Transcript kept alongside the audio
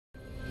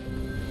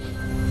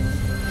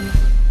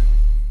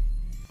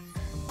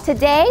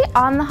Today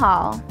on the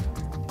haul,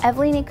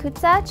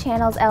 Evelinicutza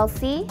channels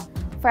LC,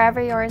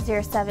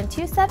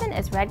 ForeverYours0727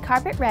 is red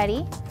carpet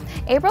ready,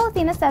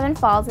 AprilAthena7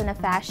 falls into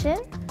fashion,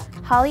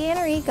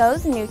 hollyannaeree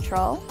goes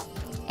neutral,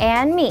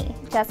 and me,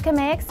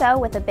 jessikamaexo,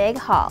 with a big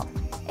haul.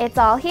 It's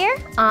all here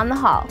on the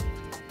haul.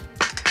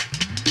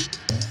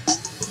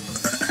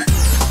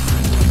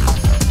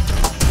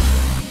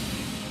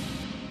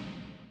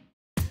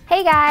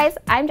 Hey guys,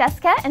 I'm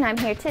Jessica and I'm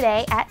here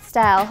today at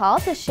Style Haul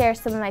to share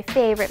some of my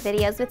favorite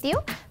videos with you.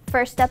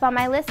 First up on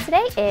my list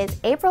today is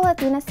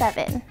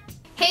AprilAthena7.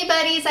 Hey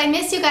buddies, I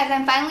missed you guys.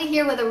 I'm finally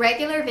here with a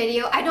regular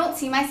video. I don't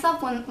see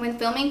myself when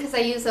filming because I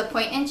use a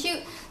point and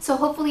shoot, so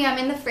hopefully I'm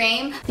in the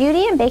frame.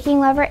 Beauty and baking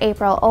lover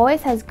April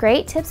always has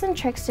great tips and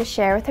tricks to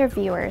share with her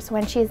viewers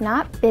when she's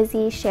not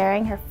busy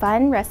sharing her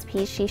fun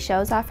recipes. She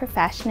shows off her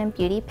fashion and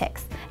beauty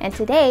pics, and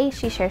today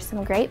she shares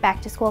some great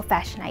back to school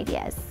fashion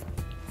ideas.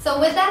 So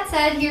with that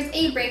said, here's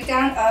a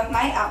breakdown of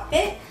my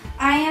outfit.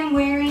 I am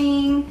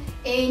wearing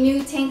a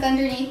new tank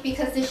underneath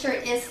because this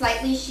shirt is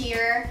slightly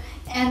sheer,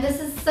 and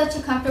this is such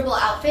a comfortable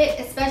outfit,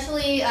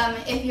 especially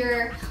if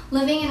you're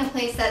living in a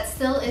place that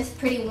still is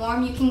pretty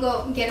warm. You can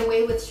go get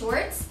away with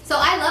shorts. So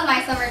I love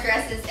my summer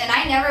dresses and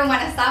I never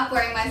want to stop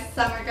wearing my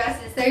summer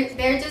dresses.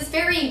 They're just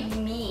very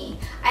me.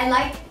 I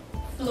like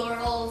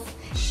florals.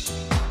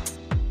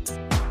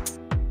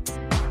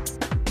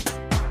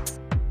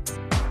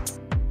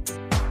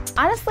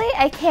 Honestly,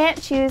 I can't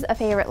choose a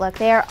favorite look.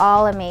 They are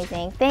all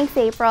amazing. Thanks,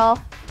 April.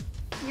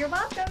 You're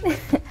welcome.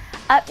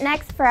 Up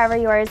next,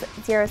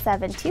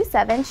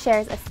 ForeverYours0727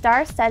 shares a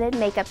star-studded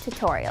makeup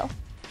tutorial.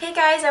 Hey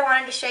guys, I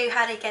wanted to show you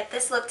how to get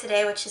this look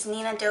today, which is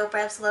Nina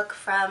Dobrev's look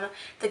from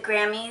the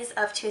Grammys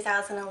of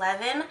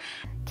 2011.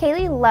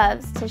 Kaylee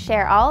loves to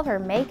share all of her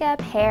makeup,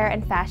 hair,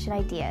 and fashion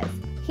ideas.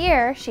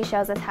 Here, she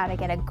shows us how to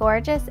get a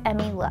gorgeous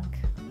Emmy look.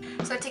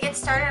 So to get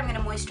started, I'm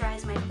going to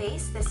moisturize my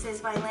face. This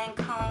is my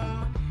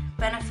Lancome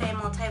Benefit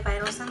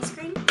Multivital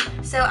Sunscreen.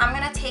 So I'm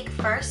going to take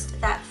first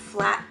that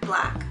flat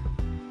black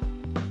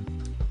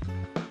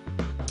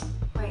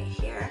right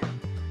here.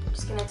 I'm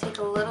just going to take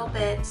a little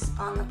bit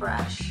on the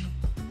brush.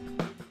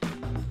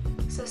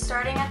 So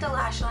starting at the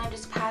lash line,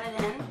 just pat it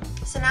in.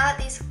 So now that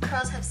these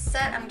curls have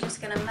set, I'm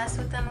just going to mess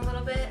with them a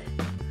little bit.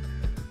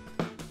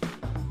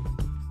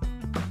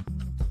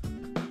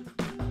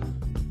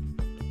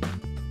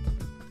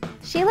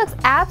 She looks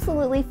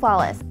absolutely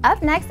flawless.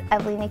 Up next,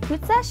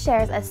 Evelinicutza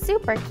shares a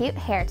super cute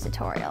hair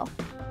tutorial.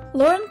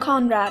 Lauren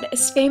Conrad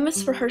is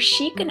famous for her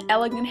chic and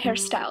elegant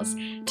hairstyles.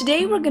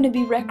 Today we're going to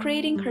be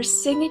recreating her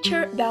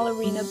signature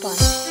ballerina bun.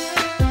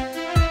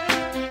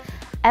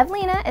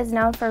 Evelina is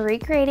known for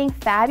recreating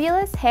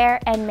fabulous hair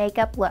and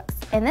makeup looks.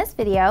 In this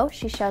video,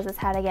 she shows us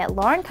how to get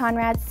Lauren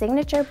Conrad's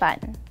signature bun.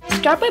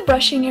 Start by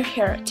brushing your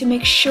hair to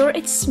make sure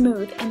it's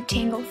smooth and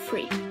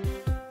tangle-free.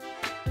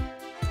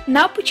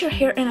 Now put your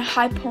hair in a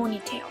high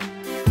ponytail.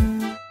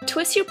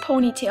 Twist your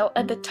ponytail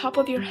at the top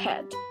of your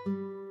head,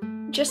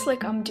 just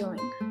like I'm doing.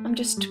 I'm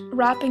just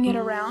wrapping it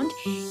around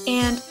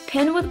and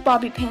pin with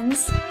bobby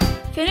pins.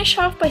 Finish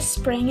off by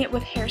spraying it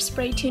with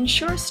hairspray to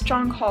ensure a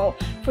strong hold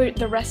for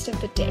the rest of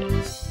the day.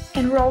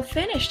 And we're all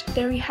finished.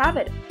 There you have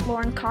it,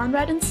 Lauren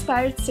Conrad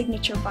inspired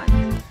signature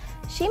bun.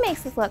 She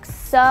makes this look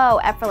so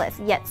effortless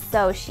yet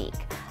so chic.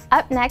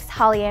 Up next,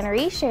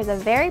 hollyannaeree shares a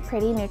very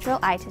pretty neutral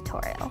eye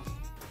tutorial.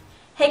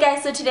 Hey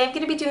guys, so today I'm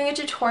going to be doing a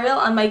tutorial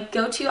on my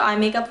go-to eye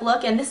makeup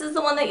look, and this is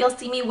the one that you'll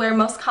see me wear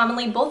most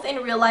commonly both in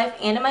real life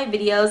and in my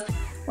videos.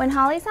 When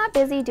Holly's not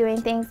busy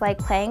doing things like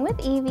playing with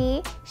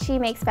Evie, she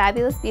makes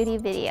fabulous beauty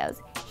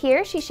videos.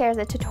 Here she shares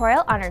a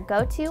tutorial on her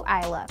go-to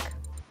eye look.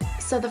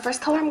 So the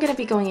first color I'm going to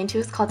be going into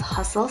is called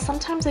Hustle.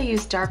 Sometimes I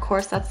use Dark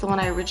Horse, that's the one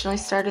I originally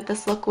started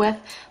this look with,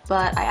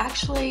 but I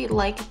actually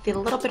like the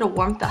little bit of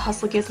warmth that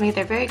Hustle gives me.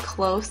 They're very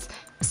close.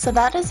 So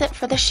that is it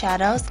for the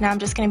shadows. Now I'm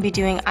just going to be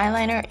doing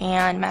eyeliner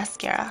and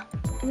mascara.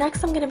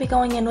 Next I'm going to be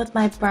going in with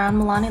my brown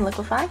Milani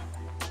Liquify.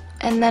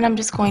 And then I'm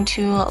just going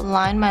to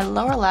line my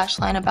lower lash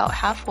line about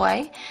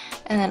halfway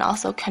and then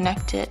also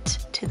connect it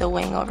to the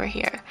wing over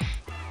here.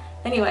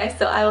 Anyway,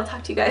 so I will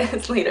talk to you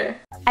guys later.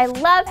 I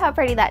love how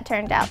pretty that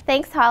turned out.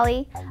 Thanks,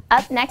 Holly.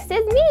 Up next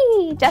is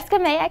me,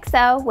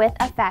 jessikamaexo, with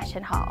a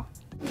fashion haul.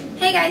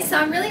 Hey guys, so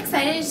I'm really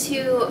excited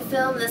to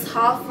film this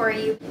haul for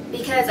you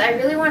because I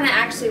really want to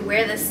actually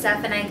wear this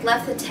stuff, and I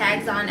left the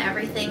tags on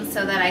everything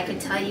so that I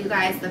could tell you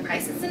guys the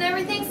prices and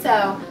everything.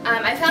 So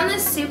I found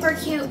this super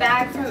cute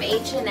bag from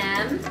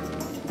H&M.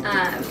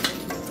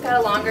 It's got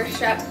a longer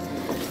strap.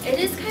 It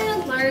is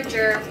kind of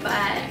larger, but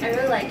I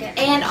really like it.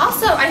 And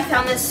also I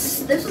found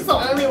this was the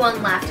only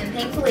one left, and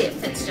thankfully it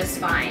fits just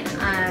fine.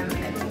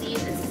 I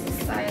believe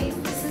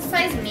this is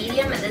size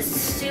medium, and this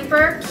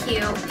super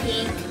cute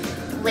pink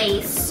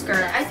lace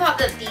skirt. I thought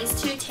that these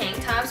two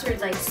tank tops were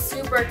like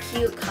super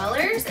cute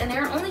colors, and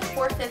they're only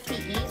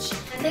 $4.50 each.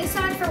 And thanks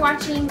so much for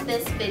watching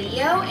this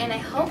video, and I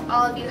hope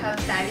all of you have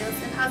a fabulous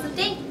and positive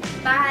day.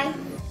 Bye!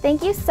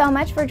 Thank you so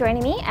much for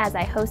joining me as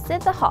I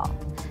hosted the haul.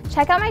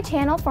 Check out my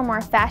channel for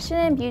more fashion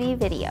and beauty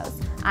videos.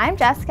 I'm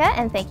Jessica,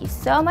 and thank you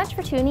so much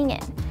for tuning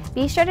in.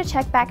 Be sure to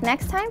check back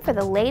next time for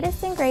the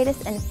latest and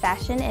greatest in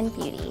fashion and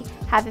beauty.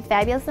 Have a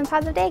fabulous and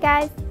positive day,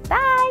 guys.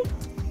 Bye!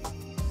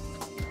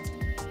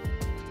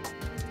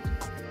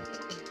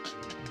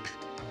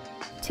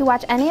 To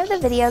watch any of the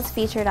videos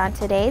featured on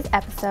today's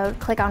episode,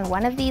 click on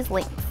one of these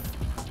links.